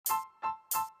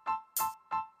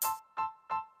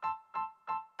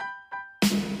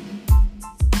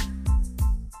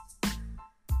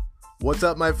What's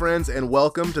up, my friends, and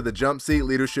welcome to the Jump Seat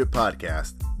Leadership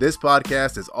Podcast. This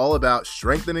podcast is all about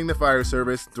strengthening the fire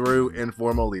service through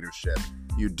informal leadership.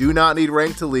 You do not need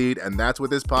rank to lead, and that's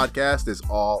what this podcast is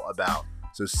all about.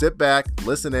 So sit back,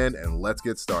 listen in, and let's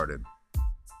get started.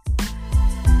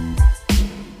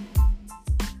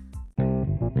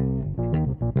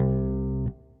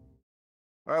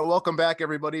 All right, welcome back,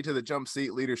 everybody, to the Jump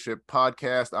Seat Leadership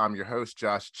Podcast. I'm your host,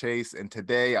 Josh Chase, and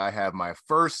today I have my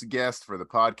first guest for the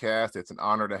podcast. It's an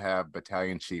honor to have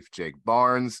Battalion Chief Jake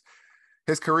Barnes.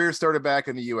 His career started back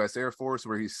in the U.S. Air Force,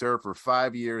 where he served for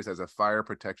 5 years as a fire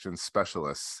protection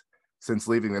specialist. Since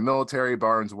leaving the military,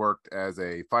 Barnes worked as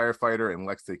a firefighter in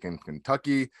Lexington,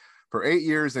 Kentucky, for 8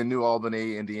 years in New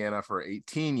Albany, Indiana, for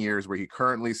 18 years, where he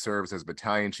currently serves as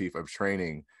Battalion Chief of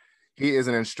Training. He is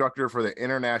an instructor for the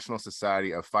International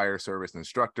Society of Fire Service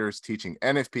Instructors, teaching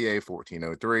NFPA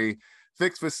 1403,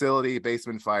 fixed facility,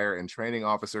 basement fire, and Training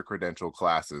Officer Credential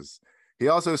classes. He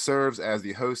also serves as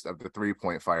the host of the 3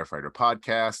 Point Firefighter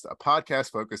podcast, a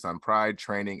podcast focused on pride,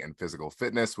 training, and physical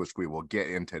fitness, which we will get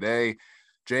in today.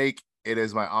 Jake, it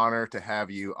is my honor to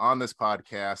have you on this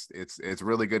podcast. It's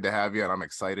really good to have you, and I'm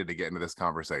excited to get into this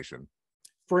conversation.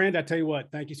 Friend, I tell you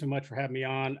what, thank you so much for having me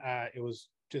on. It was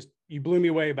just, you blew me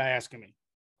away by asking me.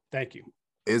 Thank you.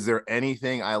 Is there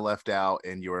anything I left out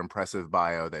in your impressive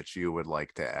bio that you would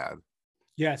like to add?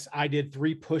 Yes, I did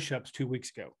 3 push-ups 2 weeks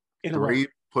ago. In a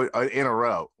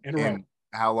row. And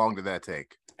how long did that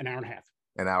take? An hour and a half.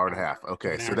 An hour and a half.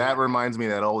 Okay, so that reminds me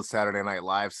of that old Saturday Night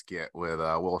Live skit with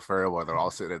Will Ferrell, where they're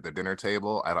all sitting at the dinner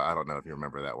table. I don't know if you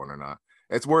remember that one or not.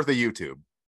 It's worth a YouTube.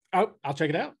 Oh, I'll check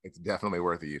it out. It's definitely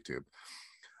worth a YouTube.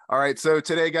 All right, so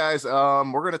today, guys,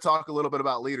 we're going to talk a little bit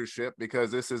about leadership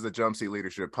because this is the Jump Seat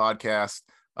Leadership Podcast.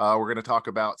 We're going to talk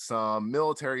about some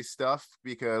military stuff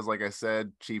because, like I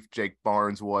said, Chief Jake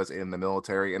Barnes was in the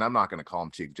military, and I'm not going to call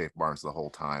him Chief Jake Barnes the whole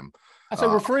time. I said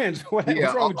we're friends. What's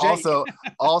wrong with Jake?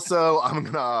 Also,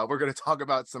 we're going to talk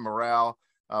about some morale.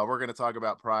 We're going to talk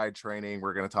about pride training.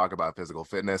 We're going to talk about physical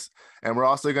fitness. And we're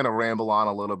also going to ramble on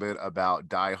a little bit about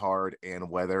Die Hard and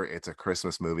whether it's a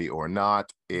Christmas movie or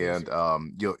not. And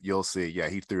you'll see. Yeah,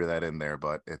 he threw that in there,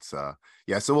 but it's so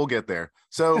we'll get there.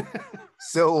 So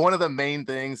one of the main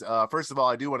things, first of all,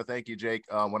 I do want to thank you, Jake.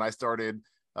 When I started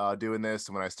doing this,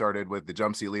 when I started with the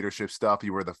Jump Seat Leadership stuff,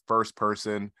 you were the first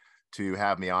person to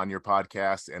have me on your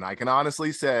podcast. And I can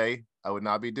honestly say I would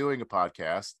not be doing a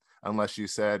podcast unless you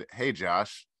said, hey,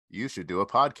 Josh, you should do a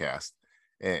podcast.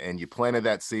 And you planted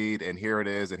that seed, and here it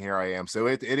is, and here I am. So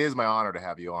it is my honor to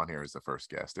have you on here as the first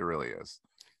guest. It really is.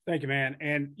 Thank you, man.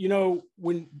 And, you know,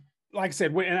 like I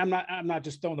said, and I'm not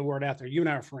just throwing the word out there. You and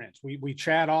I are friends. We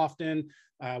chat often.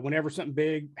 Whenever something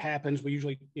big happens, we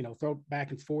usually, throw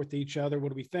back and forth to each other. What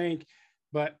do we think?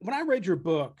 But when I read your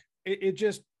book, it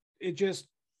just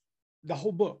the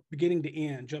whole book, beginning to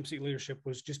end, Jump Seat Leadership,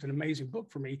 was just an amazing book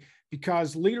for me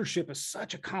because leadership is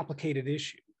such a complicated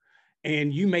issue,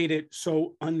 and you made it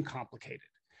so uncomplicated.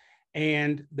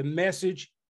 And the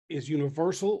message is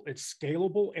universal, it's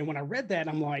scalable. And when I read that,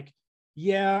 I'm like,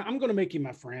 yeah, I'm going to make you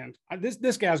my friend.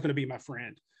 This guy's going to be my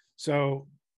friend. So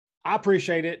I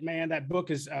appreciate it, man. That book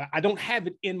is, I don't have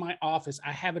it in my office.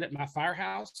 I have it at my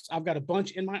firehouse. I've got a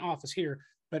bunch in my office here,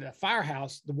 but at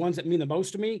firehouse, the ones that mean the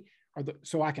most to me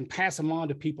so I can pass them on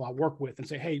to people I work with and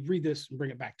say, hey, read this and bring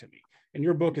it back to me. And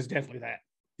your book is definitely that.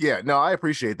 Yeah, no, I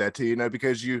appreciate that too,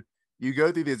 because you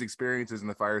go through these experiences in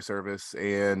the fire service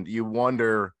and you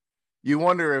wonder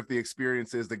if the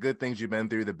experiences, the good things you've been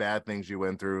through, the bad things you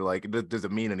went through, like, does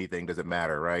it mean anything? Does it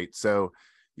matter? Right. So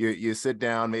you sit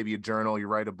down, maybe you journal, you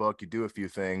write a book, you do a few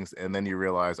things, and then you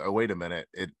realize, oh, wait a minute,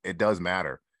 it does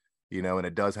matter, and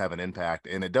it does have an impact,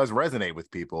 and it does resonate with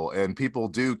people, and people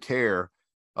do care.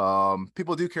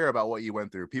 People do care about what you went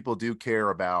through. People do care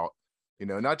about,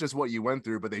 not just what you went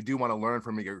through, but they do want to learn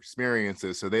from your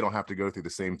experiences so they don't have to go through the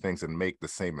same things and make the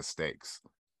same mistakes.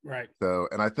 Right. So,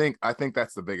 and I think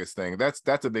that's the biggest thing.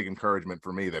 That's a big encouragement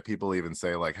for me, that people even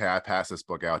say, like, hey, I pass this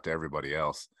book out to everybody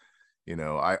else.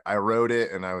 I wrote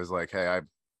it and I was like, hey,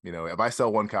 if I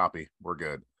sell 1 copy, we're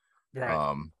good.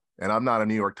 Right. And I'm not a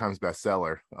New York Times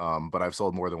bestseller, but I've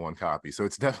sold more than 1 copy. So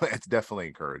it's definitely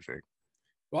encouraging.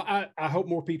 Well, I hope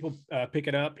more people pick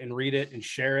it up and read it and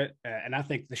share it. And I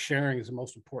think the sharing is the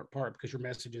most important part because your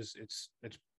message is,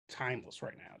 it's timeless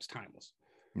right now. It's timeless.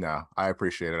 No, I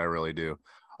appreciate it. I really do.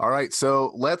 All right.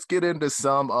 So let's get into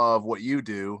some of what you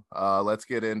do. Let's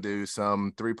get into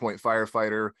some 3 Point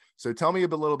Firefighter. So tell me a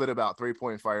little bit about 3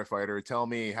 Point Firefighter. Tell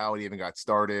me how it even got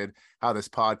started, how this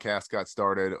podcast got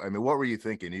started. I mean, what were you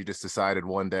thinking? You just decided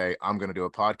one day, I'm going to do a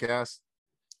podcast?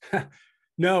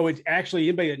 No, it actually,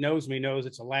 anybody that knows me knows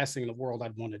it's the last thing in the world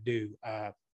I'd want to do.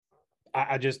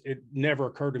 it never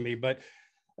occurred to me. But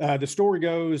the story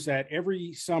goes that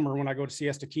every summer when I go to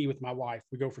Siesta Key with my wife,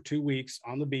 we go for 2 weeks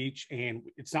on the beach, and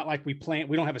it's not like we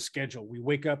don't have a schedule. We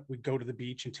wake up, we go to the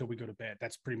beach until we go to bed.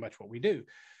 That's pretty much what we do.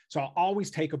 So I'll always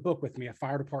take a book with me, a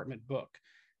fire department book.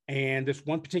 And this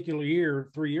one particular year,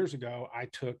 3 years ago, I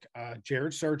took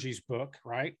Jared Sergi's book,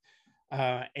 right?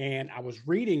 And I was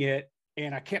reading it,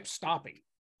 and I kept stopping.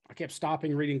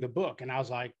 Reading the book. And I was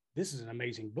like, this is an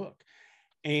amazing book.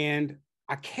 And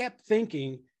I kept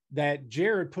thinking that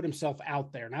Jared put himself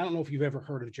out there. And I don't know if you've ever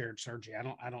heard of Jared Sergi.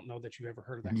 I don't know that you've ever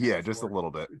heard of that. Yeah, just a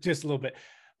little bit. Just a little bit.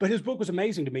 But his book was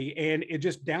amazing to me. And it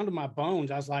just down to my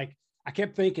bones. I was like, I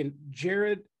kept thinking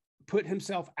Jared put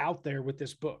himself out there with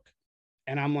this book.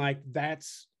 And I'm like,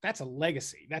 that's a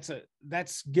legacy.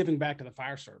 That's giving back to the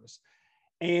fire service.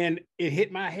 And it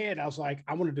hit my head. I was like,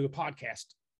 I want to do a podcast.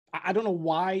 I don't know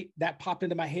why that popped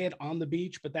into my head on the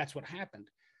beach, but that's what happened.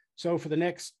 So for the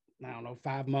next,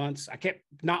 5 months, I kept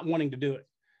not wanting to do it,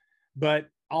 but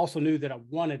also knew that I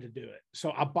wanted to do it.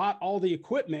 So I bought all the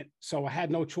equipment. So I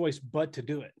had no choice but to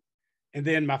do it. And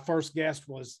then my first guest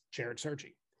was Jared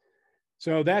Sergi.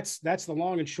 So that's the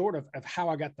long and short of how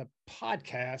I got the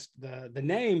podcast. The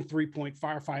name 3 Point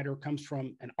Firefighter comes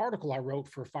from an article I wrote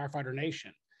for Firefighter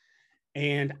Nation.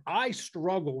 And I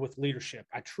struggle with leadership.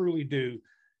 I truly do.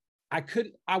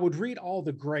 I would read all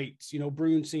the greats,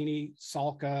 Bruncini,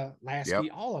 Salka,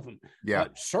 Lasky, all of them. Yeah.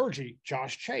 Sergi,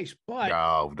 Josh Chase. But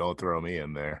oh, don't throw me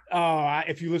in there.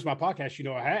 If you listen to my podcast,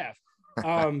 I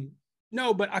have.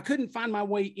 No, but I couldn't find my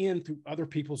way in through other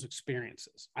people's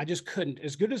experiences. I just couldn't.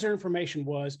 As good as their information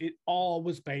was, it all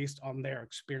was based on their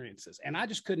experiences. And I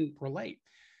just couldn't relate.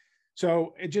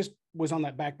 So it just was on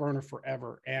that back burner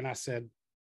forever. And I said,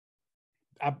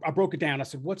 I broke it down. I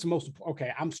said, what's the most important?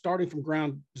 Okay, I'm starting from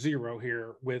ground zero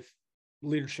here with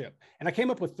leadership. And I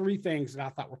came up with 3 things that I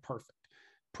thought were perfect: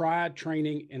 pride,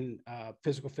 training, and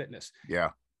physical fitness. Yeah.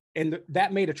 And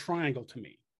that made a triangle to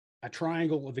me, a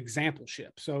triangle of exampleship.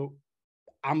 So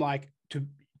I'm like,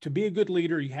 to be a good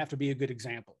leader, you have to be a good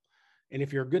example. And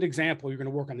if you're a good example, you're going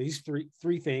to work on these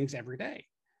three things every day.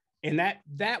 And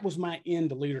that was my end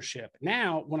to leadership.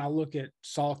 Now, when I look at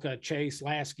Salka, Chase,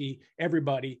 Lasky,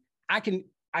 everybody, I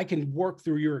can work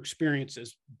through your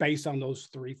experiences based on those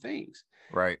 3 things.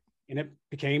 Right. And it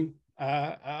became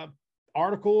an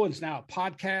article, and it's now a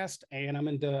podcast, and I'm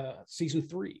into season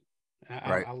 3.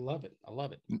 Right. I love it. I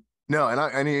love it. No, and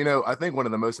I think one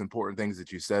of the most important things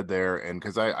that you said there, and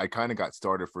because I kind of got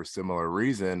started for a similar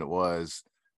reason, was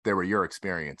there were your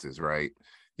experiences, right?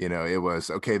 It was,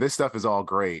 okay, this stuff is all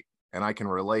great, and I can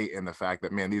relate in the fact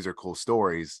that, man, these are cool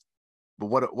stories. But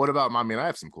what about, I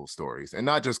have some cool stories, and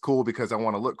not just cool because I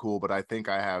want to look cool, but I think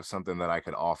I have something that I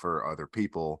could offer other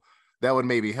people that would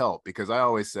maybe help, because I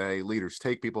always say leaders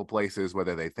take people places,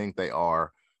 whether they think they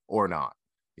are or not,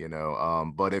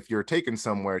 but if you're taking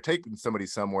somebody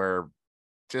somewhere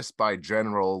just by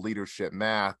general leadership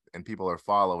math and people are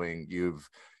following, you've,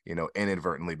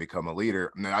 inadvertently become a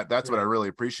leader. And that's what I really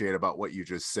appreciate about what you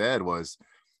just said was,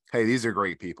 hey, these are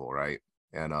great people. Right.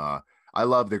 And, I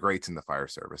love the greats in the fire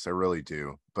service. I really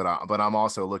do. But I'm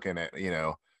also looking at,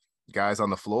 guys on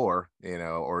the floor,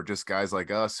 or just guys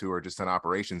like us who are just in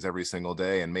operations every single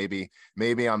day. And maybe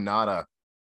I'm not a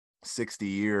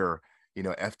 60-year,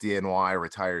 FDNY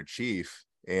retired chief,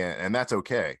 and that's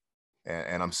okay.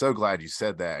 And I'm so glad you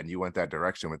said that and you went that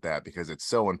direction with that, because it's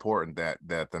so important that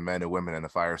the men and women in the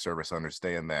fire service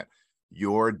understand that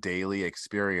your daily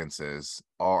experiences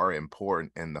are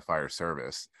important in the fire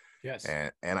service. Yes.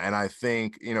 And I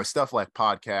think, stuff like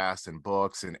podcasts and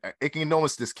books, and it can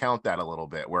almost discount that a little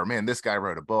bit, where, man, this guy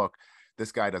wrote a book,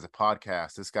 this guy does a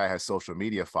podcast, this guy has social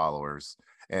media followers.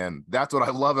 And that's what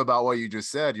I love about what you just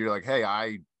said. You're like, hey,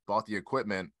 I bought the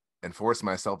equipment and forced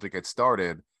myself to get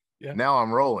started. Yeah. Now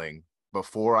I'm rolling.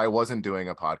 Before I wasn't doing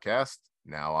a podcast.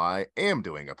 Now I am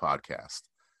doing a podcast.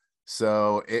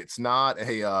 So it's not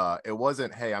it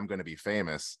wasn't, hey, I'm going to be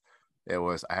famous. It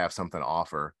was, I have something to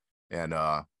offer. And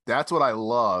that's what I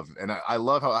love. And I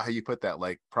love how you put that,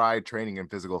 like pride, training,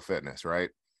 and physical fitness,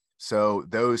 right? So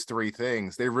those 3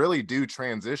 things, they really do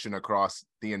transition across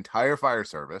the entire fire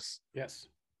service. Yes.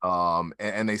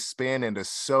 And they span into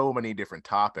so many different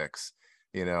topics.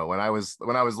 When I was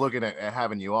looking at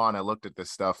having you on, I looked at this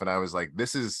stuff and I was like,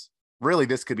 this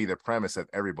could be the premise of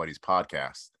everybody's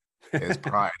podcast is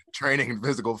pride, training, and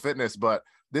physical fitness. But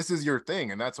this is your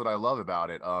thing, and that's what I love about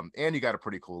it. And you got a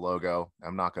pretty cool logo.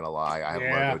 I'm not gonna lie, I have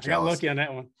logo jealous. I got lucky on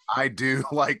that one. I do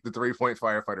like the 3 Point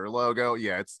Firefighter logo.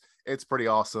 Yeah, it's pretty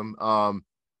awesome. I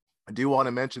do want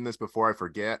to mention this before I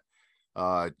forget.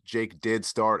 Jake did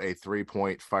start a 3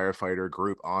 Point Firefighter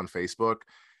group on Facebook.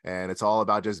 and it's all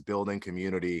about just building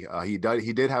community. He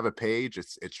did have a page.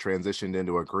 It's transitioned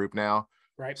into a group now.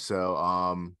 Right.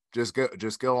 So just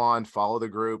go on, follow the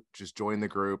group, just join the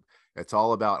group. It's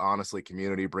all about, honestly,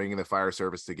 community, bringing the fire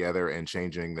service together and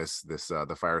changing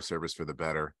the fire service for the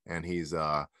better. And he's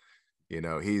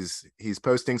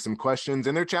posting some questions,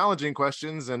 and they're challenging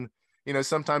questions, and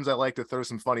sometimes I like to throw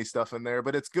some funny stuff in there,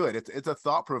 but it's good. It's a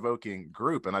thought-provoking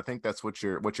group, and I think that's what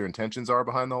your intentions are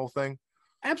behind the whole thing.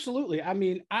 Absolutely. I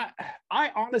mean,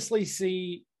 I honestly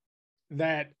see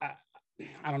that.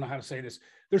 I don't know how to say this.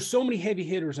 There's so many heavy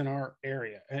hitters in our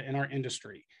area, in our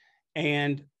industry,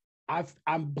 and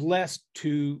I'm blessed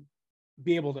to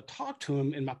be able to talk to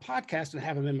them in my podcast and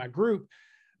have them in my group.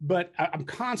 But I'm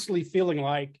constantly feeling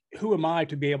like, who am I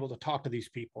to be able to talk to these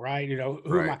people, right?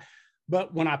 Who am I?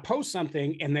 But when I post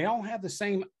something and they all have the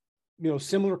same,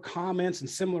 similar comments and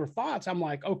similar thoughts, I'm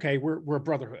like, okay, we're a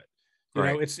brotherhood.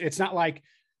 It's not like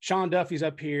Sean Duffy's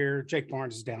up here, Jake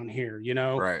Barnes is down here.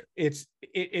 Right.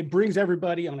 It brings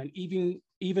everybody on an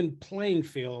even playing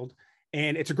field,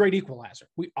 and it's a great equalizer.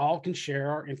 We all can share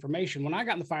our information. When I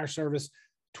got in the fire service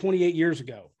 28 years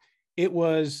ago, there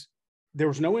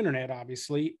was no internet,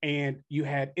 obviously, and you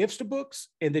had IFSTA books,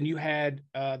 and then you had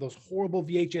those horrible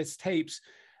VHS tapes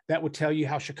that would tell you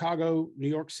how Chicago, New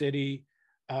York City,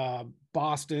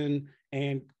 Boston,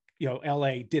 and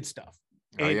LA did stuff.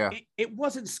 And it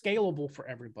wasn't scalable for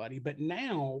everybody. But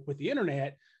now with the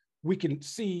internet, we can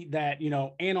see that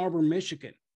Ann Arbor,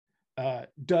 Michigan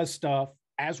does stuff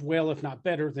as well, if not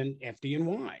better, than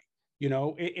FDNY.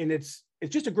 And it's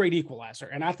just a great equalizer.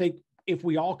 And I think if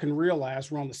we all can realize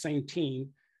we're on the same team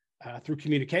through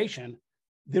communication,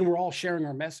 then we're all sharing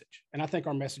our message. And I think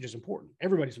our message is important.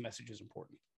 Everybody's message is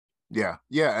important. Yeah.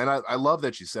 And I love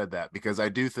that you said that, because I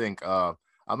do think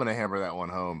I'm going to hammer that one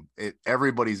home.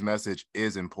 Everybody's message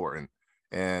is important.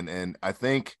 And I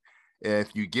think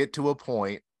if you get to a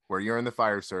point where you're in the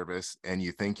fire service and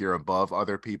you think you're above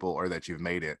other people or that you've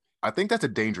made it, I think that's a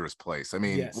dangerous place. I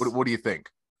mean, yes. What do you think?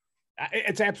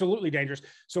 It's absolutely dangerous.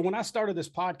 So when I started this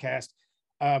podcast,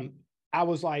 I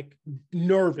was like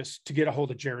nervous to get a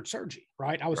hold of Jared Sergi,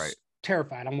 right? I was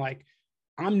terrified. I'm like,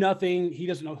 I'm nothing. He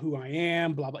doesn't know who I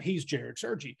am, blah, blah. He's Jared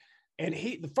Sergi. And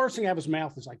the first thing out of his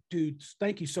mouth was like, dude,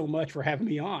 thank you so much for having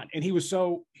me on. And he was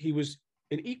an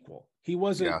equal. He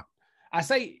wasn't, I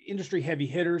say industry heavy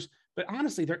hitters, but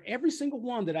honestly, every single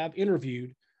one that I've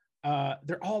interviewed,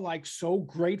 they're all like so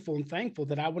grateful and thankful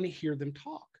that I want to hear them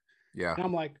talk. Yeah. And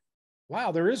I'm like,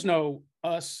 wow, there is no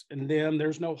us and them.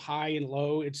 There's no high and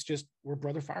low. It's just, we're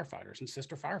brother firefighters and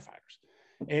sister firefighters.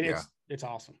 And it's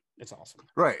awesome. It's awesome.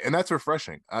 Right. And that's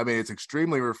refreshing. I mean, it's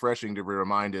extremely refreshing to be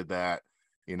reminded that,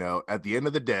 at the end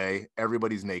of the day,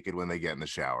 everybody's naked when they get in the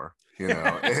shower.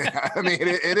 I mean,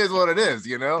 it is what it is.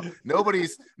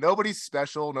 Nobody's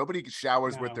special. Nobody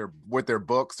showers with their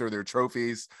books or their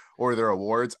trophies or their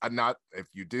awards. If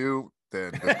you do,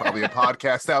 then there's probably a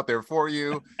podcast out there for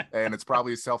you, and it's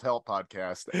probably a self-help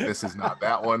podcast. This is not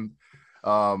that one.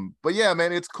 But yeah,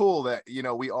 man, it's cool that,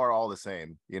 we are all the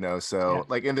same, so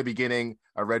like in the beginning,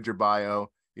 I read your bio,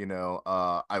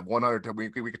 I 100, we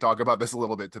could talk about this a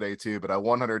little bit today too, but I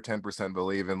 110%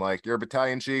 believe in, like, you're a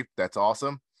battalion chief. That's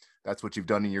awesome. That's what you've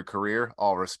done in your career,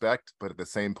 all respect. But at the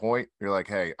same point, you're like,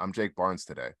 hey, I'm Jake Barnes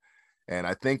today. And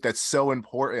I think that's so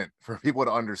important for people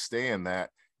to understand that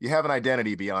you have an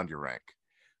identity beyond your rank.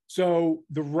 So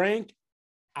the rank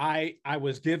I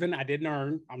was given, I didn't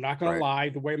earn. I'm not going to lie.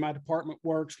 The way my department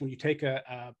works, when you take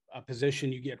a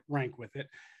position, you get rank with it.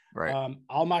 Right.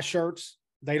 All my shirts,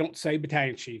 they don't say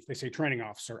battalion chief. They say training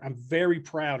officer. I'm very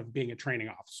proud of being a training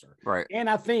officer. Right. And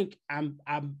I think I'm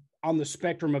on the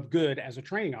spectrum of good as a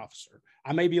training officer.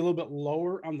 I may be a little bit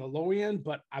lower on the low end,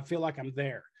 but I feel like I'm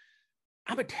there.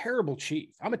 I'm a terrible chief.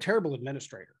 I'm a terrible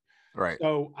administrator. Right.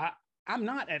 So I'm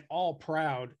not at all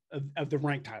proud of the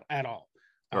rank title at all.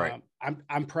 Right.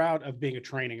 I'm proud of being a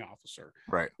training officer.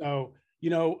 Right. So,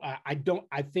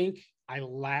 I think I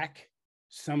lack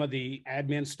some of the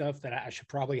admin stuff that I should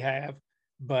probably have,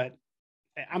 but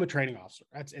I'm a training officer.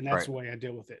 That's the way I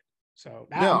deal with it. So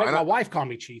I make my wife call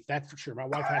me chief. That's for sure. My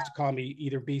wife has to call me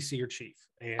either BC or chief.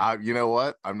 And you know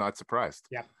what? I'm not surprised.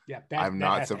 Yeah. I'm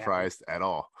not surprised at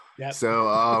all. Yep. So,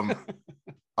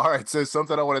 all right. So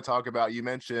something I want to talk about, you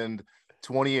mentioned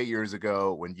 28 years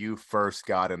ago when you first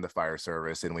got in the fire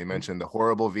service, and we mentioned the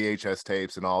horrible VHS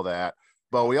tapes and all that.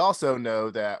 But we also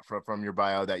know that from your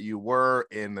bio that you were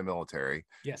in the military.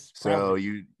 Yes. So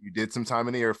you did some time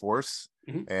in the Air Force,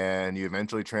 and you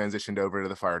eventually transitioned over to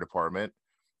the fire department.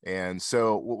 And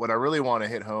so what I really want to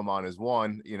hit home on is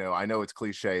one, I know it's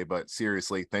cliche, but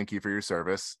seriously, thank you for your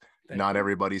service. Not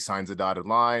everybody signs a dotted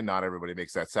line. Not everybody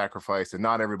makes that sacrifice, and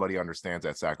not everybody understands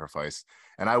that sacrifice.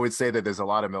 And I would say that there's a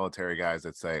lot of military guys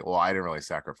that say, well, I didn't really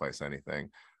sacrifice anything.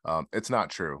 It's not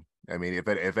true. I mean,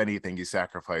 if anything, you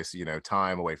sacrifice,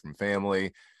 time away from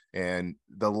family, and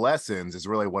the lessons is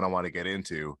really what I want to get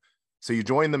into. So you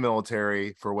join the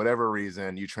military for whatever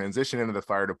reason, you transition into the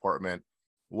fire department.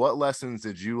 What lessons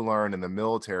did you learn in the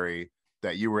military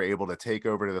that you were able to take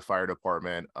over to the fire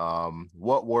department?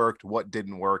 What worked, what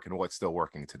didn't work, and what's still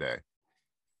working today?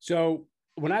 So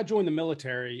when I joined the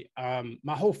military,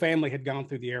 my whole family had gone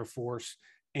through the Air Force,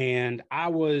 and I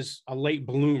was a late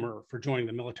bloomer for joining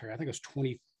the military. I think I was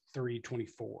 23,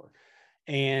 24.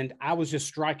 And I was just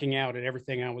striking out at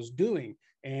everything I was doing.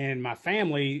 And my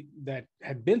family that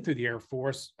had been through the Air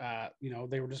Force,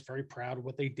 they were just very proud of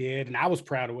what they did. And I was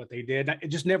proud of what they did. It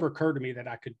just never occurred to me that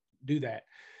I could do that.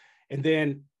 And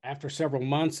then after several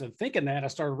months of thinking that, I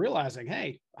started realizing,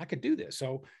 hey, I could do this.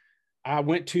 So I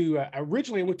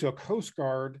originally went to a Coast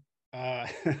Guard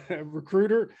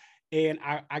recruiter, and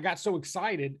I got so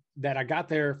excited that I got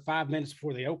there 5 minutes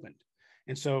before they opened.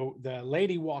 And so the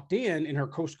lady walked in her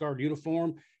Coast Guard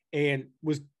uniform, and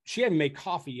she hadn't made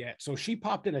coffee yet. So she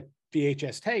popped in a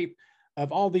VHS tape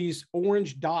of all these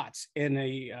orange dots in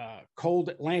a cold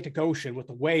Atlantic Ocean with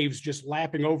the waves just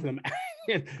lapping over them.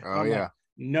 Oh, yeah. Like,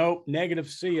 nope, negative.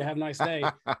 See you. Have a nice day.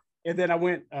 And then I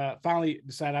went, finally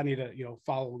decided I need to,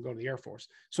 follow and go to the Air Force.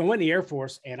 So I went to the Air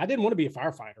Force, and I didn't want to be a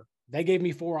firefighter. They gave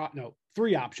me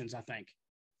three options, I think.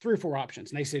 3 or 4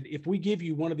 options. And they said, if we give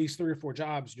you one of these 3 or 4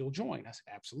 jobs, you'll join. I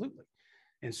said, absolutely.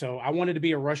 And so I wanted to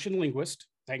be a Russian linguist.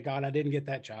 Thank God I didn't get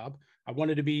that job. I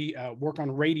wanted to be work on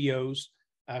radios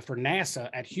for NASA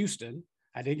at Houston.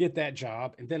 I did get that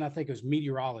job. And then I think it was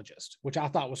meteorologist, which I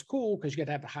thought was cool because you had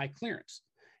to have the high clearance.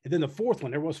 And then the fourth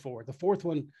one, there was 4. The fourth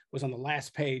one was on the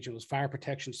last page. It was fire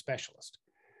protection specialist.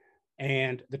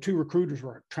 And the 2 recruiters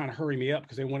were trying to hurry me up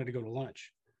because they wanted to go to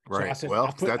lunch. Right. So I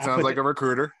said, that sounds like a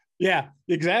recruiter. Yeah,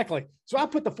 exactly. So I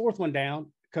put the 4th one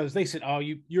down because they said, oh,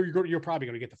 you're probably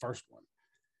going to get the first one.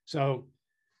 So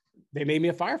they made me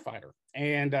a firefighter.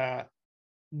 And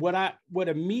what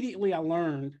immediately I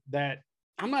learned, that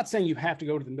I'm not saying you have to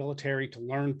go to the military to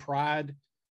learn pride,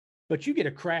 but you get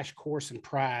a crash course in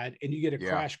pride, and you get a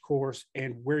crash course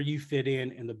in where you fit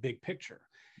in the big picture.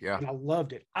 Yeah. And I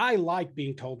loved it. I like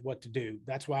being told what to do.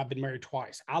 That's why I've been married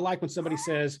twice. I like when somebody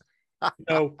says,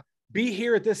 be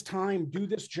here at this time, do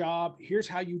this job. Here's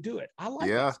how you do it. I like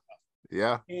that stuff.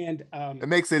 Yeah. And it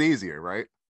makes it easier, right?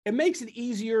 It makes it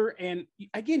easier. And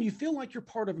again, you feel like you're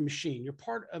part of a machine. You're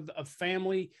part of a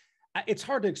family. It's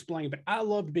hard to explain, but I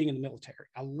loved being in the military.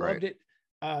 I loved it.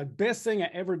 Best thing I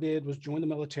ever did was join the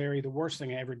military. The worst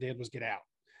thing I ever did was get out.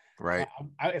 Right.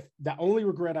 If the only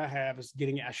regret I have is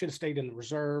I should have stayed in the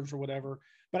reserves or whatever,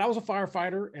 but I was a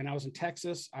firefighter, and I was in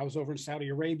Texas. I was over in Saudi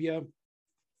Arabia.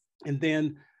 And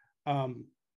then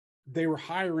they were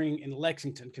hiring in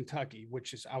Lexington, Kentucky,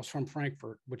 I was from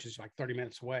Frankfurt, which is like 30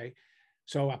 minutes away.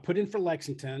 So I put in for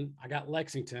Lexington. I got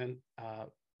Lexington,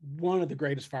 one of the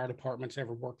greatest fire departments I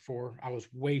ever worked for. I was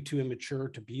way too immature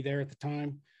to be there at the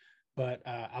time, but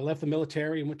I left the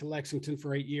military and went to Lexington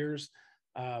for 8 years.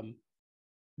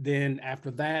 Then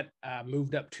after that, I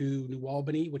moved up to New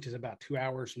Albany, which is about 2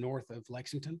 hours north of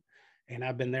Lexington. And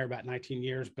I've been there about 19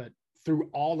 years, but through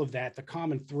all of that, the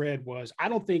common thread was, I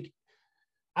think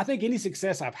any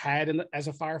success I've had as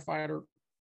a firefighter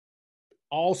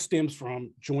all stems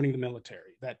from joining the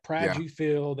military. That pride you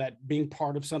feel, that being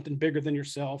part of something bigger than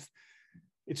yourself,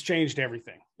 it's changed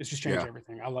everything. It's just changed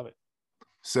everything. I love it.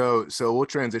 So we'll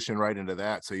transition right into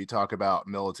that. So you talk about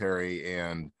military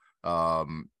and,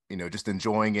 just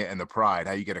enjoying it and the pride,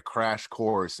 how you get a crash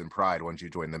course in pride once you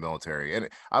join the military. And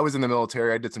I was in the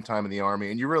military. I did some time in the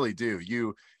Army, and you really do.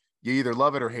 You either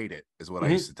love it or hate it, is what I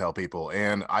used to tell people.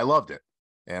 And I loved it.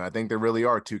 And I think there really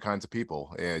are 2 kinds of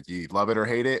people. You love it or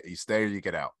hate it, you stay or you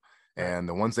get out. Right. And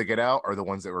the ones that get out are the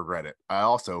ones that regret it. I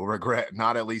also regret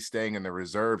not at least staying in the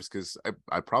reserves, because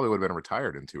I probably would have been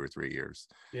retired in 2 or 3 years.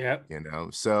 Yeah.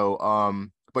 So,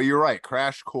 but you're right.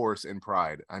 Crash course in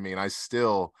pride. I mean, I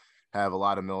still have a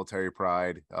lot of military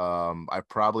pride. I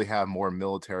probably have more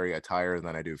military attire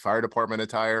than I do fire department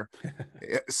attire.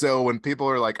 So when people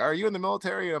are like, are you in the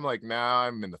military? And I'm like, nah,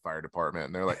 I'm in the fire department.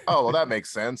 And they're like, oh, well, that makes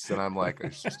sense. And I'm like,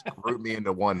 just group me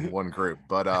into one group.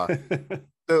 But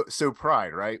so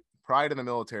pride, right? Pride in the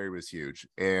military was huge.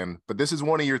 But this is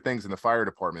one of your things in the fire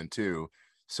department too.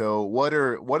 So what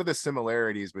are the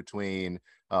similarities between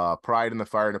pride in the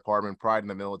fire department, pride in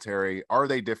the military? Are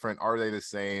they different? Are they the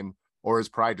same? Or is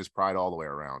pride just pride all the way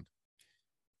around?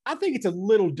 I think it's a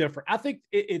little different. I think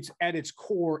it's at its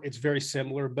core, it's very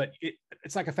similar, but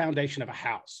it's like a foundation of a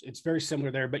house. It's very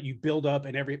similar there, but you build up,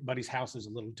 and everybody's house is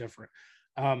a little different.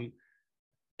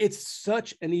 It's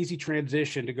such an easy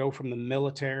transition to go from the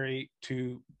military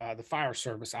to the fire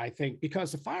service, I think,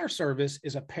 because the fire service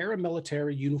is a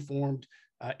paramilitary uniformed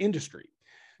industry.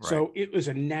 Right. So it was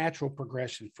a natural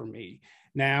progression for me.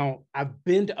 Now, I've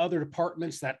been to other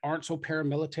departments that aren't so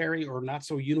paramilitary or not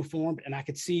so uniformed, and I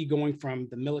could see going from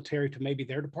the military to maybe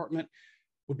their department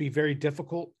would be very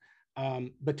difficult.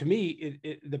 But to me,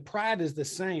 the pride is the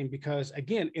same because,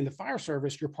 again, in the fire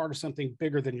service, you're part of something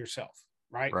bigger than yourself,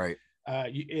 right? Right.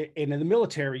 And in the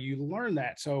military, you learn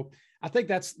that. So I think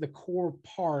that's the core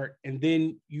part. And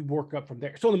then you work up from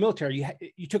there. So in the military,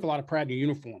 you took a lot of pride in your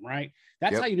uniform, right?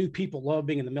 That's how you knew people loved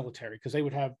being in the military, because they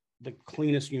would have the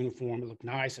cleanest uniform. It looked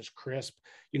nice, it's crisp.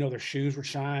 Their shoes were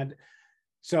shined.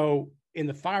 So in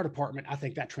the fire department, I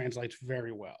think that translates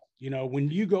very well. When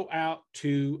you go out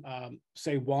to,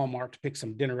 say, Walmart to pick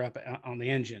some dinner up on the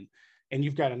engine, and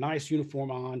you've got a nice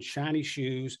uniform on, shiny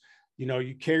shoes,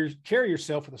 you carry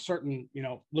yourself with a certain,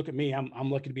 look at me, I'm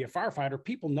lucky to be a firefighter.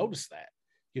 People notice that,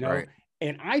 right.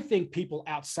 And I think people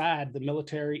outside the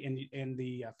military and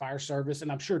the fire service,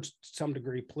 and I'm sure to some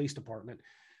degree police department,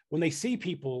 when they see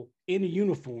people in a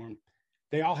uniform,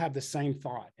 they all have the same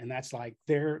thought. And that's like,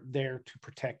 they're there to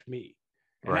protect me.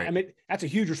 And right. I mean, that's a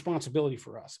huge responsibility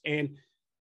for us. And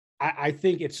I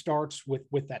think it starts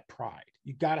with that pride.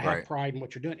 You got to have pride in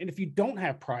what you're doing. And if you don't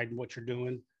have pride in what you're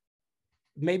doing,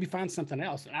 maybe find something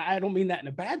else. And I don't mean that in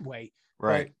a bad way,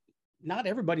 right? But not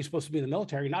everybody's supposed to be in the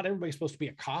military. Not everybody's supposed to be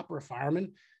a cop or a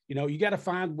fireman. You got to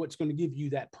find what's going to give you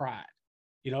that pride.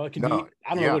 It could be,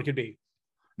 I don't know what it could be.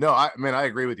 No, I mean, I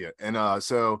agree with you. And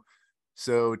so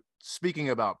speaking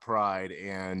about pride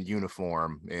and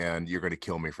uniform, and you're going to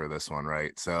kill me for this one,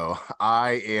 right? So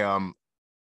I am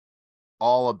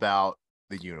all about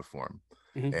the uniform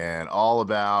and all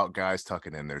about guys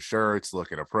tucking in their shirts,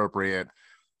 looking appropriate.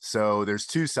 So there's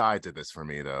two sides of this for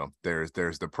me, though. There's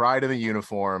the pride in the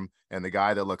uniform and the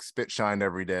guy that looks spit shined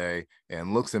every day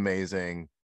and looks amazing,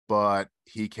 but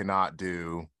he cannot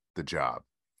do the job.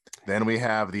 Then we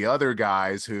have the other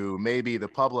guys who maybe the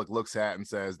public looks at and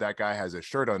says, that guy has his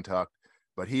shirt untucked,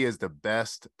 but he is the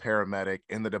best paramedic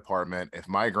in the department. If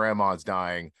my grandma's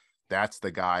dying, that's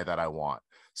the guy that I want.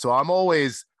 So I'm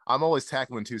always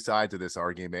tackling two sides of this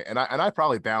argument, and I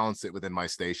probably balance it within my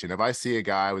station. If I see a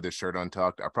guy with his shirt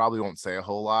untucked, I probably won't say a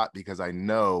whole lot because I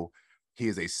know he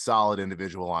is a solid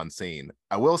individual on scene.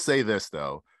 I will say this,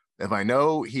 though. If I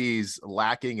know he's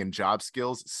lacking in job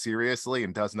skills seriously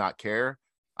and does not care,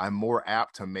 I'm more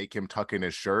apt to make him tuck in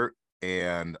his shirt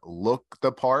and look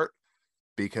the part,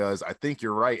 because I think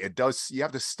you're right. You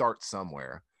have to start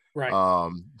somewhere. Right.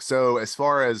 So as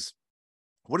far as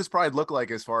what does pride look like,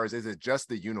 as far as, is it just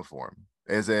the uniform?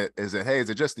 Is it, hey, is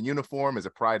it just the uniform? Is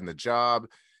it pride in the job?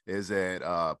 Is it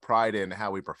pride in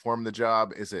how we perform the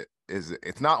job?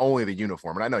 It's not only the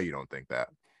uniform. And I know you don't think that.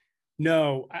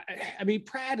 No, I mean,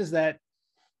 pride is that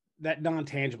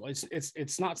non-tangible.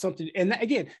 It's not something. And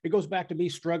again, it goes back to me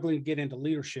struggling to get into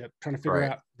leadership, trying to figure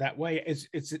out that way.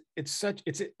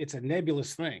 It's a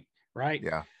nebulous thing. Right.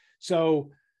 Yeah.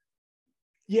 So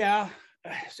yeah,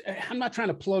 I'm not trying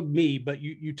to plug me, but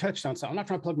you touched on something. I'm not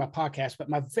trying to plug my podcast, but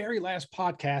my very last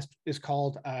podcast is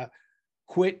called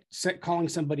Quit Calling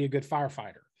Somebody a Good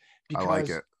Firefighter. Because, I like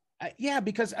it.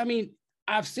 Because I mean,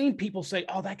 I've seen people say,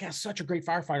 oh, that guy's such a great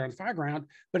firefighter on the fireground,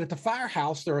 but at the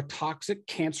firehouse, they're a toxic,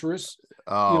 cancerous,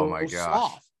 my gosh.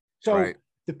 sloth. So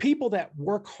the people that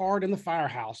work hard in the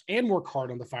firehouse and work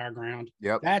hard on the fireground,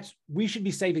 we should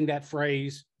be saving that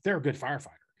phrase. They're a good firefighter.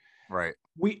 Right.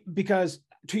 Because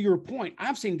to your point,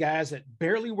 I've seen guys that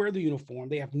barely wear the uniform.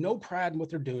 They have no pride in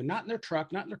what they're doing, not in their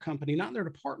truck, not in their company, not in their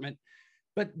department,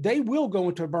 but they will go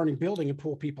into a burning building and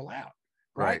pull people out.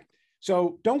 Right.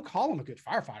 So don't call them a good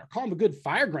firefighter. Call them a good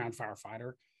fireground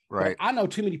firefighter. Right. But I know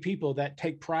too many people that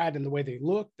take pride in the way they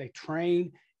look, they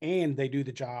train, and they do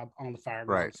the job on the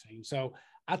fireground scene. So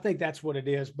I think that's what it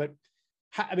is. But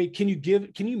I mean, can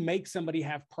you make somebody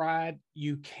have pride?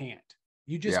 You can't.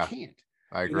 You just can't.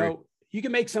 I agree. You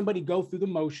can make somebody go through the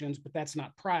motions, but that's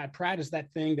not pride. Pride is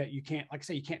that thing that you can't, like I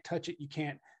say, you can't touch it, you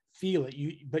can't feel it,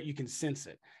 but you can sense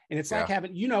it. And it's like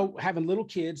having little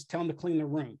kids, tell them to clean their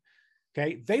room.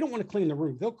 Okay. They don't want to clean the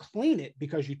room. They'll clean it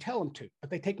because you tell them to, but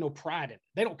they take no pride in it.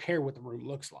 They don't care what the room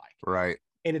looks like. Right.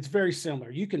 And it's very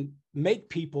similar. You can make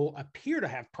people appear to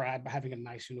have pride by having a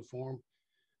nice uniform.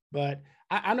 But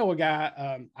I know a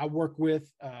guy I work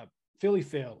with, Philly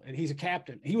Phil, and he's a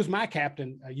captain. He was my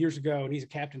captain years ago, and he's a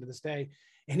captain to this day.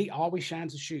 And he always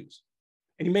shines his shoes.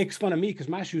 And he makes fun of me because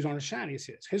my shoes aren't as shiny as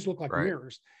his. His look like Right.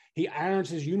 mirrors. He irons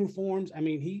his uniforms. I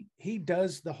mean, he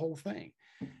does the whole thing.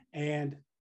 And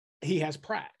he has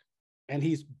pride. And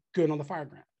he's good on the fire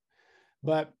ground.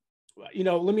 But, you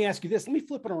know, let me ask you this. Let me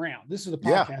flip it around. This is the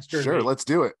podcast. Sure. Let's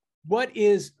do it.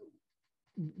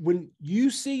 When you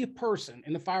see a person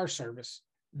in the fire service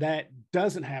that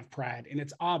doesn't have pride and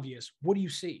it's obvious, what do you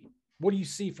see? What do you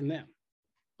see from them?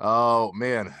 Oh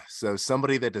man. So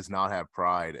somebody that does not have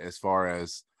pride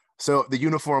so the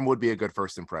uniform would be a good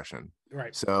first impression.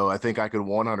 Right. So I think I could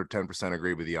 110%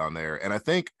 agree with you on there. And I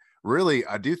think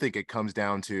I do think it comes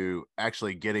down to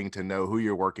actually getting to know who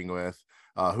you're working with,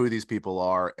 who these people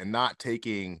are, and not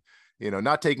taking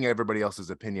everybody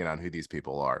else's opinion on who these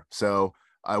people are. So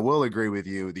I will agree with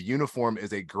you. The uniform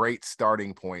is a great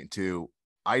starting point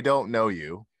I don't know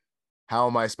you. How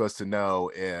am I supposed to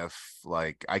know if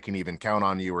like I can even count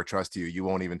on you or trust you? You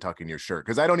won't even tuck in your shirt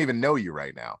because I don't even know you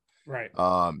right now. Right.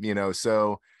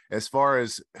 So as far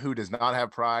as who does not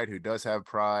have pride, who does have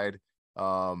pride,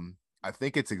 I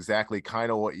think it's exactly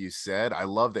kind of what you said. I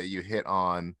love that you hit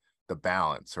on the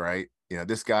balance, right? You know,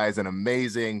 this guy is an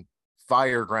amazing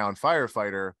ground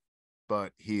firefighter,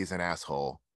 but he's an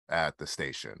asshole at the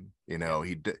station. You know,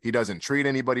 he doesn't treat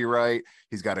anybody right.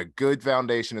 He's got a good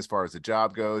foundation as far as the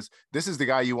job goes. This is the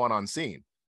guy you want on scene.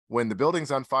 When the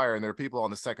building's on fire and there are people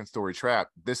on the second story trap,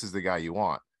 this is the guy you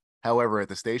want. However, at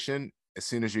the station, as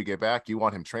soon as you get back, you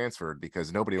want him transferred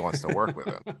because nobody wants to work with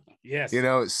him. Yes. You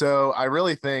know, so I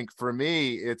really think for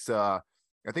me, I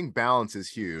think balance is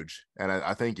huge. And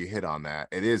I think you hit on that.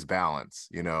 It is balance,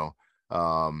 you know,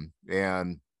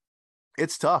 and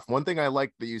it's tough. One thing I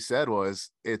liked that you said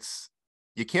was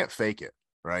you can't fake it,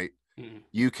 right? Mm-hmm.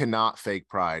 You cannot fake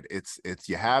pride. It's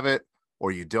you have it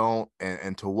or you don't.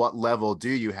 And to what level do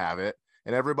you have it?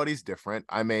 And everybody's different.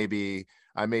 I may be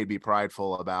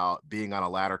prideful about being on a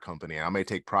ladder company. I may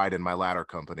take pride in my ladder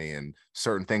company and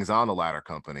certain things on the ladder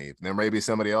company. There may be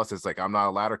somebody else that's like, I'm not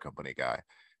a ladder company guy.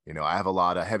 You know, I have a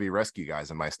lot of heavy rescue guys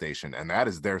in my station, and that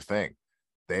is their thing.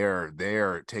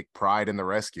 They're take pride in the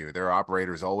rescue. Their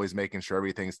operators always making sure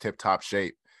everything's tip top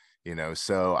shape. You know,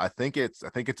 so I think it's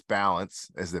balance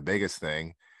is the biggest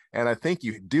thing. And I think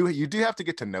you do have to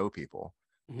get to know people.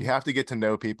 Mm-hmm. You have to get to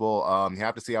know people. You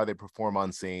have to see how they perform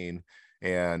on scene.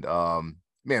 And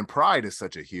man, pride is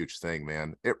such a huge thing,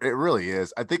 man. It really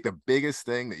is. I think the biggest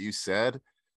thing that you said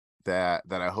that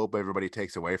I hope everybody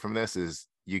takes away from this is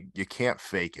you can't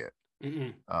fake it.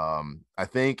 Mm-hmm. I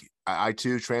think I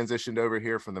too transitioned over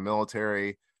here from the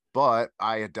military, but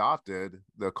I adopted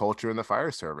the culture in the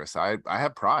fire service. I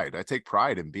have pride. I take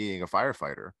pride in being a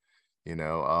firefighter. You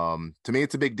know, to me,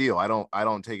 it's a big deal. I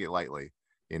don't take it lightly.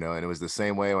 You know, and it was the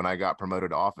same way when I got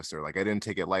promoted to officer. Like I didn't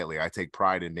take it lightly. I take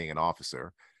pride in being an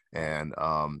officer. And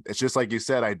it's just like you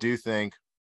said, I do think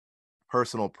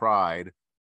personal pride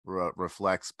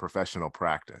reflects professional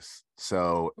practice.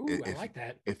 So I like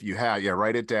that. If you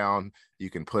write it down. You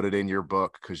can put it in your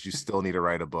book because you still need to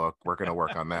write a book. We're going to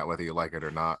work on that, whether you like it or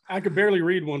not. I could barely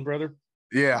read one, brother.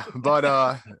 Yeah,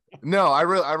 but no, I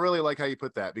really like how you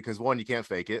put that because one, you can't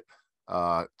fake it.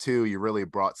 Two, you really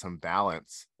brought some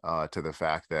balance to the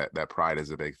fact that pride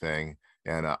is a big thing.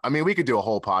 And I mean, we could do a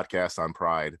whole podcast on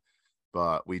pride,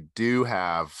 but we do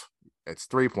have it's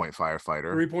 3 Point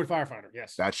Firefighter. 3 Point Firefighter.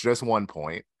 Yes. That's just 1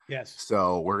 point. Yes.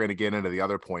 So we're going to get into the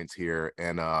other points here.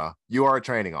 And you are a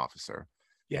training officer.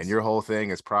 Yes. And your whole thing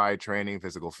is pride, training,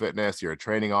 physical fitness. You're a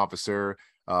training officer.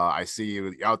 I see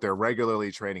you out there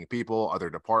regularly training people, other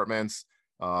departments.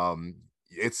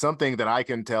 It's something that I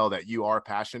can tell that you are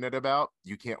passionate about.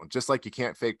 You can't, just like you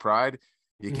can't fake pride,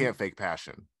 you can't fake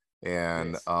passion.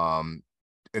 And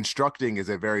instructing is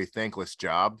a very thankless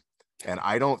job. And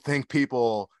I don't think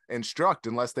people instruct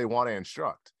unless they want to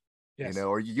instruct. Yes. You know,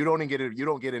 or you don't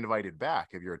get invited back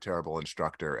if you're a terrible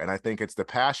instructor. And I think it's the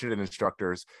passionate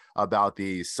instructors about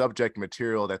the subject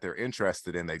material that they're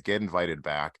interested in that get invited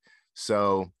back.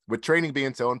 So with training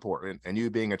being so important and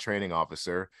you being a training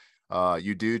officer,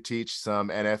 you do teach some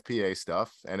NFPA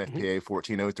stuff, NFPA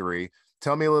 1403.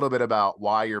 Tell me a little bit about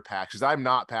why you're passionate, because I'm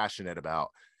not passionate about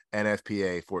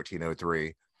NFPA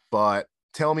 1403, but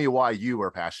tell me why you are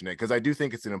passionate, because I do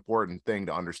think it's an important thing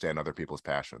to understand other people's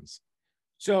passions.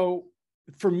 So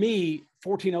for me,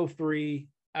 1403,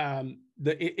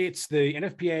 it's the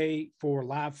NFPA for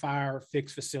live fire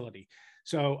fixed facility.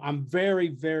 So I'm very,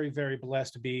 very, very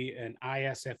blessed to be an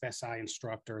ISFSI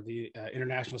instructor, the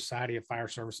International Society of Fire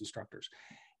Service Instructors.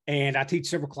 And I teach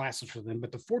several classes for them,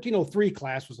 but the 1403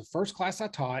 class was the first class I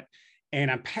taught,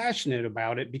 and I'm passionate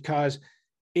about it because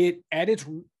it, at its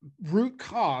root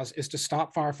cause, is to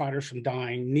stop firefighters from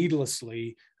dying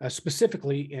needlessly,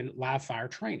 specifically in live fire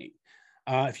training.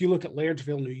 If you look at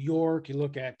Lairdsville, New York, you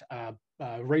look at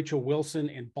Rachel Wilson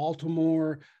in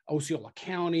Baltimore, Osceola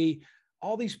County,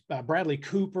 all these Bradley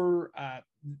Cooper,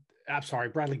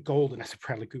 Bradley Golden. I said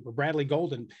Bradley Cooper, Bradley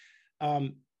Golden.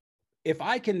 If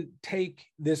I can take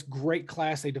this great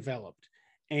class they developed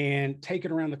and take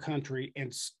it around the country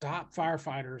and stop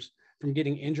firefighters from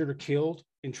getting injured or killed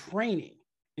in training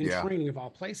of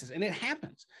all places, and it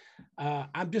happens.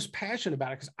 I'm just passionate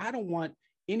about it because I don't want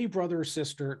any brother or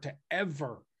sister to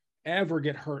ever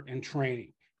get hurt in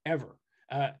training, ever,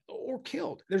 or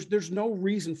killed. There's no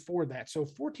reason for that. So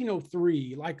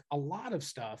 1403, like a lot of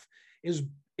stuff, is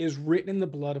written in the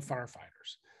blood of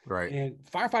firefighters. Right. And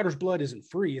firefighters' blood isn't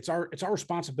free. It's our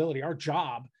responsibility, our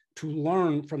job to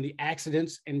learn from the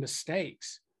accidents and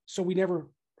mistakes, so we never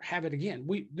have it again.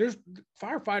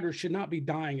 Firefighters should not be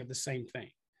dying of the same thing.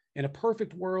 In a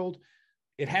perfect world,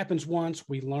 it happens once,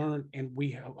 we learn, and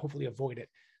we hopefully avoid it.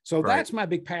 So that's my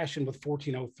big passion with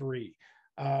 1403.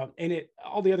 And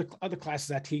all the other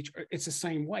classes I teach, it's the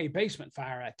same way. Basement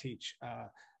fire I teach,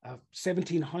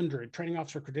 1700 Training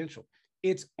Officer Credential.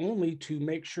 It's only to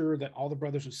make sure that all the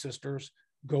brothers and sisters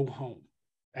go home.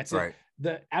 That's it.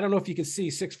 I don't know if you can see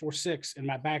 646 in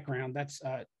my background. That's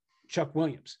Chuck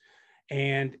Williams.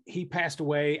 And he passed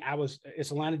away.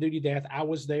 It's a line of duty death. I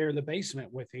was there in the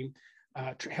basement with him,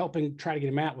 helping try to get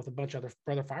him out with a bunch of other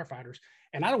brother firefighters.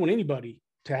 And I don't want anybody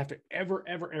to have to ever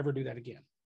do that again.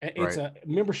 It's a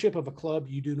membership of a club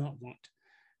you do not want.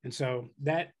 And so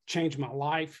that changed my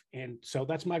life. And so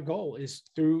that's my goal, is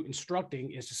through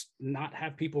instructing, is just not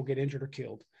have people get injured or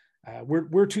killed.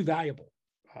 We're too valuable.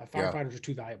 Firefighters are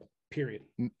too valuable, period.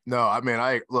 No, I mean,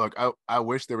 I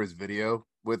wish there was video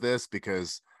with this,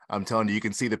 because I'm telling you, you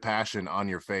can see the passion on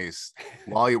your face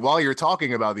while you're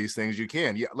talking about these things. You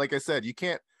can, like I said, you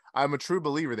can't. I'm a true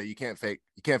believer that you can't fake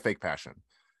passion.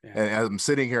 Yeah. And as I'm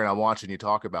sitting here and I'm watching you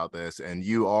talk about this, and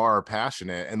you are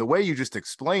passionate, and the way you just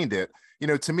explained it,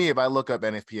 to me, if I look up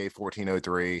NFPA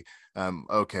 1403,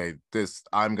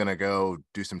 I'm gonna go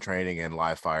do some training in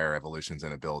live fire evolutions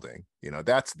in a building.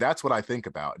 That's what I think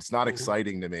about. It's not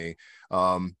exciting to me.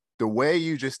 The way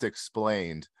you just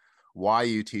explained why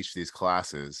you teach these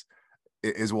classes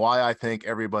is why I think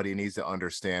everybody needs to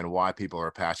understand why people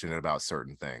are passionate about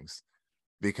certain things,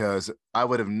 because I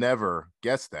would have never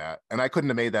guessed that. And I couldn't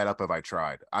have made that up if I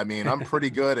tried. I mean, I'm pretty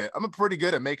good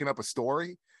at making up a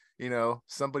story.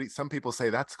 Some people say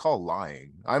that's called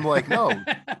lying. I'm like, no,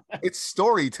 it's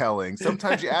storytelling.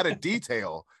 Sometimes you add a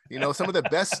detail, some of the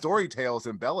best story tales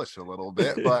embellish a little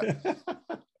bit, but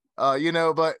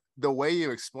but the way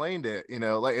you explained it,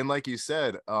 like you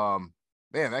said, man,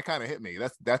 that kind of hit me.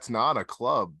 That's not a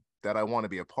club that I want to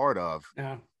be a part of.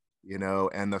 Yeah.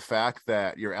 And the fact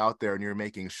that you're out there and you're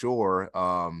making sure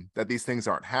that these things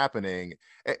aren't happening.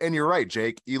 And you're right,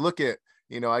 Jake. You look at,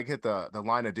 I get the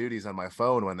line of duties on my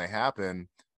phone when they happen,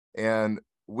 and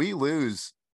we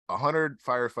lose 100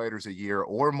 firefighters a year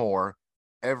or more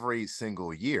every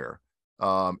single year.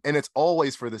 And it's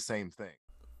always for the same thing.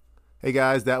 Hey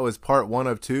guys, that was part 1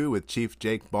 of 2 with Chief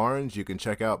Jake Barnes. You can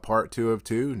check out part 2 of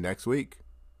 2 next week.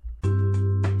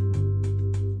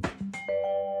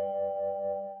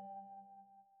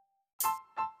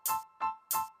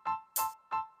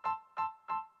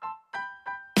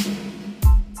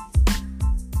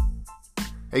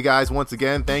 Hey guys, once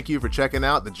again, thank you for checking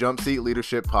out the Jump Seat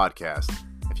Leadership Podcast.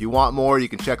 If you want more, you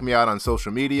can check me out on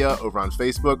social media, over on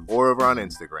Facebook or over on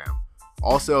Instagram.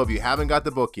 Also, if you haven't got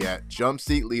the book yet, Jump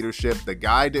Seat Leadership, The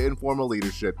Guide to Informal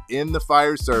Leadership in the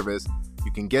Fire Service,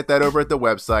 you can get that over at the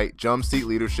website,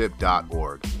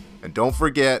 jumpseatleadership.org. And don't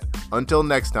forget, until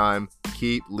next time,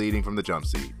 keep leading from the jump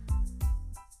seat.